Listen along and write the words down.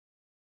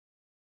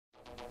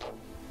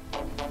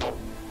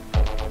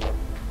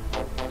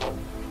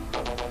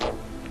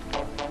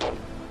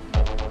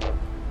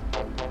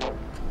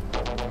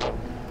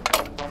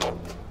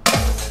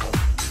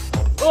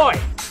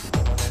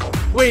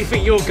Where do you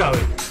think you're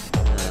going?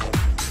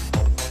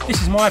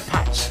 This is my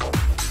patch.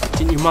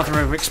 Didn't your mother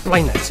ever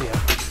explain that to you?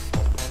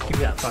 Give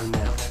me that phone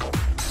now.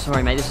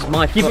 Sorry, mate, this is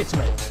my Give it to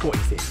me. What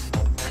is this?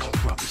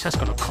 That's rubbish. That's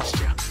gonna cost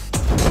you.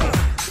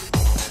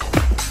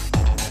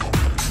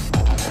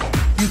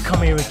 You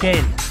come here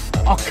again,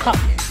 I'll cut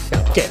you.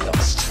 Now get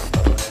lost.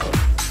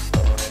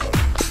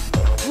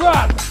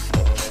 Run!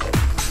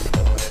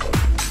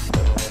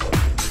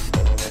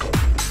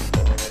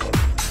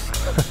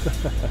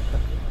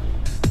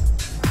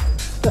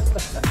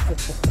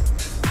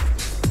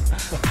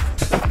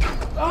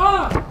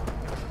 Ah!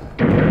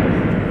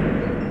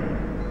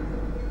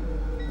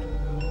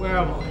 Where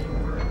am I?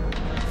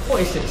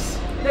 What is this?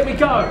 Let me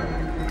go!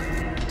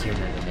 Do you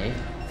remember me?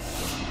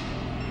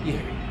 You.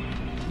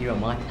 You're on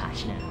my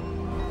patch now.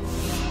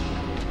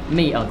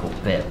 Meet Uncle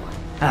Bill.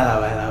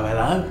 Hello, hello,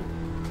 hello.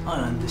 I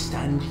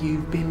understand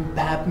you've been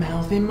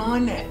bad-mouthing my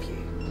nephew.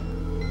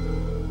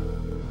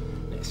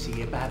 Let's see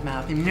you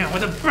bad-mouth him now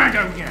with a bag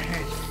over your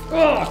head.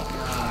 Oh,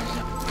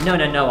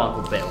 No,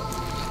 Uncle Bill.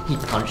 He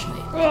punched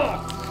me.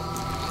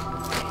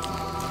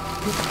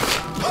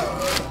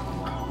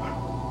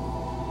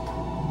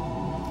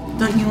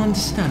 Don't you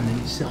understand that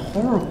it's a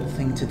horrible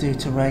thing to do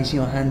to raise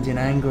your hand in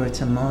anger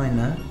at a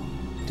minor?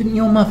 Didn't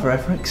your mother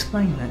ever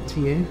explain that to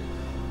you?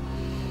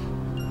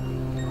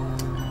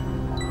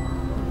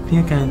 If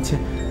you're going to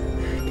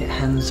get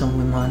hands-on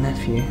with my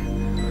nephew,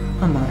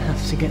 I might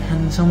have to get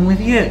hands-on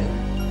with you.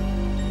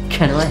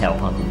 Can I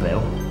help, Uncle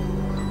Bill?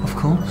 Of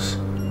course.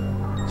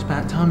 It's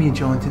about time you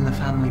joined in the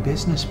family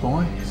business,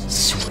 boy.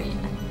 Sweet.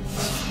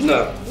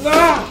 No!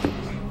 No!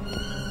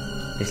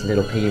 This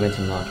little piggy went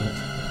to market.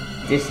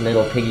 This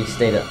little piggy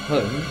stayed at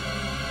home.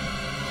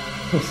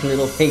 This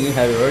little piggy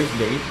had roast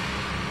beef.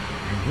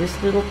 And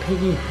this little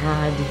piggy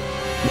had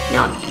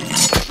none.